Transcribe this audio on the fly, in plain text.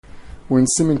We're in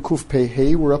Siman Kuf Pei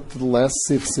Hey. We're up to the last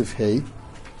Sif Hey.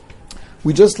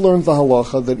 We just learned the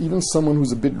halacha that even someone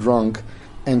who's a bit drunk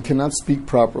and cannot speak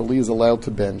properly is allowed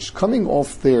to bench. Coming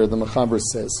off there, the Mechaber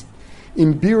says,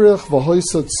 "Im birech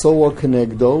v'hoysat tzoa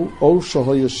kenegdo o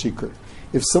shahoya shikr."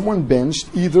 If someone benched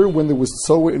either when there was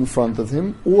tzoa in front of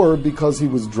him or because he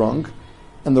was drunk,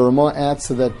 and the Ramah adds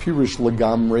to that pirush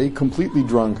legamre, completely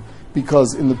drunk,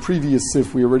 because in the previous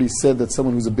sif we already said that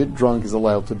someone who's a bit drunk is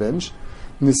allowed to bench.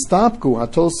 Nistapku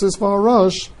hatosis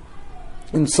v'harash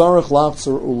in tzarech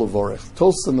lachzer ulavorech.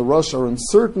 Tosis and the Rush are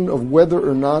uncertain of whether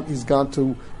or not he's got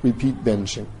to repeat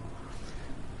benching.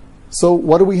 So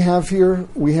what do we have here?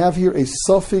 We have here a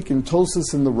suffix in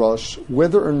Tosis and the Rush,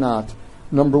 whether or not,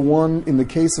 number one, in the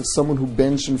case of someone who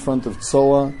benched in front of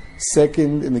Tzoa.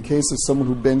 Second, in the case of someone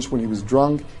who benched when he was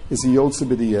drunk, is he Yotze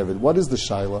B'di'evid? What is the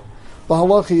Shaila? The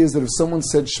halacha is that if someone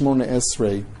said Shmona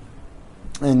Esrei,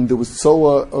 and there was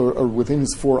Tzoa or within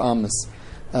his 4 amas,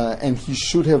 and he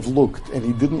should have looked, and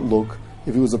he didn't look,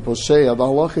 if he was a Posheya, the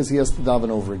halacha is he has to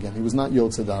daven over again. He was not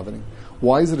Yotze davening.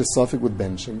 Why is it a suffix with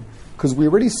benching? Because we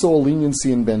already saw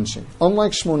leniency in benching.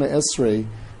 Unlike Shmona Esrei,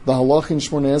 the halacha in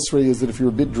Shmona Esrei is that if you're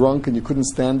a bit drunk and you couldn't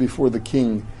stand before the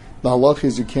king, the halacha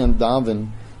is you can't daven.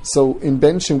 So in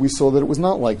benching we saw that it was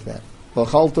not like that.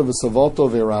 V'chalta v'savoto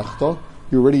v'erachta.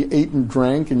 You already ate and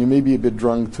drank and you may be a bit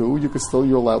drunk too,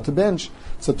 you're allowed to bench.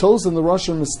 So Tos and the Rosh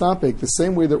are mistapek, the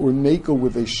same way that we're makel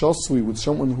with a shosui, with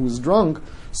someone who is drunk,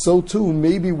 so too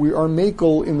maybe we are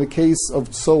makel in the case of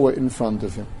Tzoa in front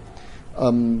of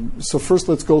him. So first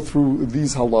let's go through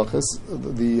these halachas,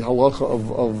 the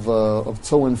halacha of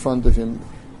Tzoa in front of him,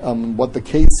 what the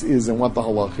case is and what the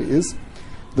halacha is.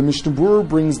 The Mishnah Berurah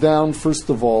brings down, first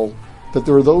of all, that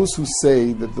there are those who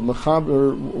say that the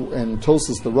Mechaber and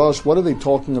Tosis, the Rosh, what are they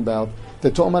talking about?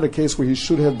 They're talking about a case where he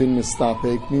should have been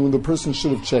mistapek, meaning the person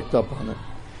should have checked up on it.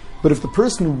 But if the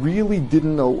person really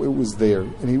didn't know it was there,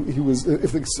 and he was,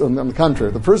 on the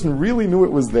contrary, the person really knew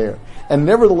it was there, and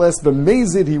nevertheless,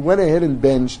 b'mezid, he went ahead and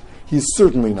benched, he's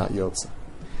certainly not Yotze.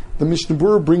 The Mishnah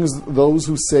Berurah brings those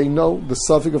who say, no, the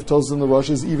suffix of Tosis and the Rosh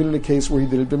is even in a case where he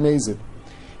did it b'mezid.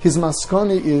 His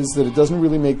maskana is that it doesn't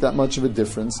really make that much of a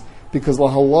difference, because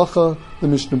la halacha, the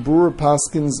Mishnah Berurah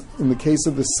paskins, in the case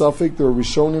of the suffix, there are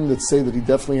Rishonim that say that he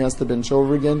definitely has to bench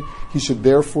over again. He should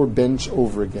therefore bench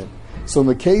over again. So in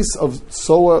the case of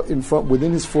Tzoa in front,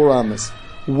 within his 4 amas,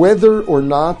 whether or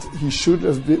not he should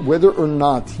have been, whether or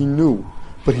not he knew,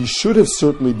 but he should have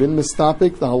certainly been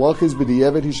mistapik, the halacha is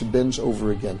b'di'evet, he should bench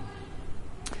over again.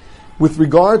 With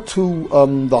regard to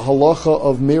the halacha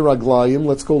of meiraglayim,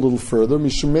 let's go a little further.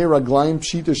 Mishum meiraglayim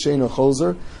pshita sheina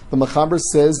chozer. The Mechaber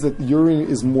says that urine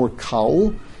is more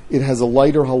kal. It has a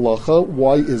lighter halacha.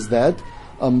 Why is that?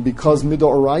 Because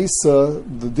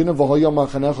midoraisa, the din of v'hoya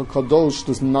machanecha kadosh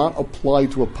does not apply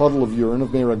to a puddle of urine of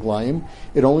meiraglayim.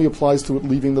 It only applies to it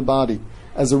leaving the body.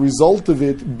 As a result of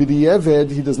it, b'di'eved,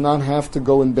 he does not have to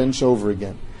go and bench over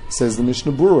again. Says the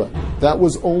Mishnah Berurah. That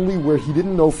was only where he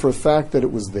didn't know for a fact that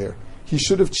it was there. He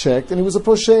should have checked, and he was a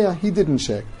posheya. He didn't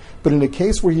check. But in a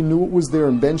case where he knew it was there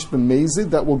and benched b'mezid,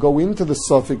 that will go into the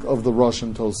suffix of the Rosh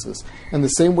and Tosis. And the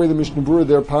same way the Mishnah Berurah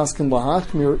there, paskin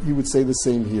lahachmir, he would say the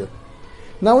same here.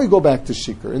 Now we go back to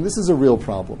shikr, and this is a real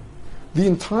problem. The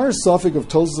entire suffix of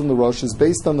Tosis and the Rosh is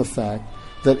based on the fact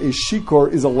that a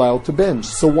shikor is allowed to bench.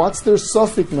 So what's their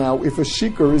suffix now if a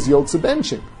shikor is yotze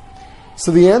benching?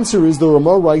 So the answer is the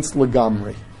Ramah writes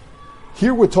legamri.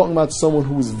 Here we're talking about someone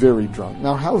who is very drunk.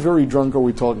 Now, how very drunk are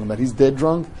we talking about? He's dead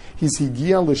drunk. He's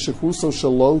higia l'shechuso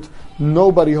shalot.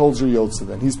 Nobody holds her yotze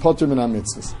then. He's potter min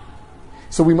hamitzvos.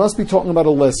 So we must be talking about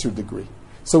a lesser degree.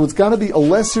 So it's got to be a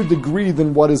lesser degree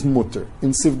than what is mutter.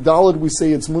 In Sif Daled we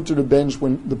say it's mutter to bench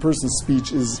when the person's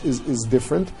speech is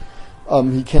different.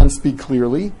 He can't speak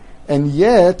clearly. And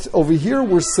yet, over here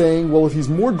we're saying, well, if he's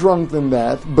more drunk than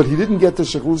that, but he didn't get to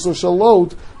shechuso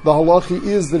shalot, the halachi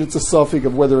is that it's a suffix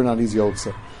of whether or not he's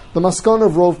yotze. The maskana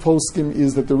of Rov Poskim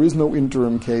is that there is no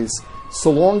interim case.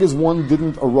 So long as one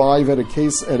didn't arrive at a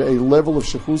case at a level of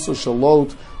shechuso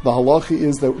shalot, the halachi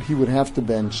is that he would have to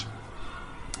bench.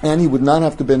 And he would not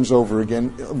have to bench over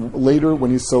again later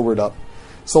when he's sobered up.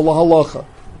 So la halacha,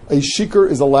 a shikr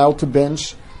is allowed to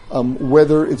bench,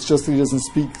 whether it's just that he doesn't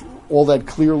speak all that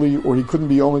clearly, or he couldn't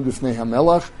be omed b'fnei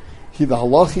hamelach. The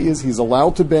halachi is he's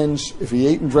allowed to bench. If he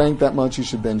ate and drank that much, he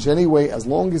should bench anyway, as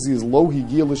long as he is lo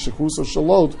higia l'shechus or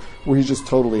shalot, where he's just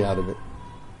totally out of it.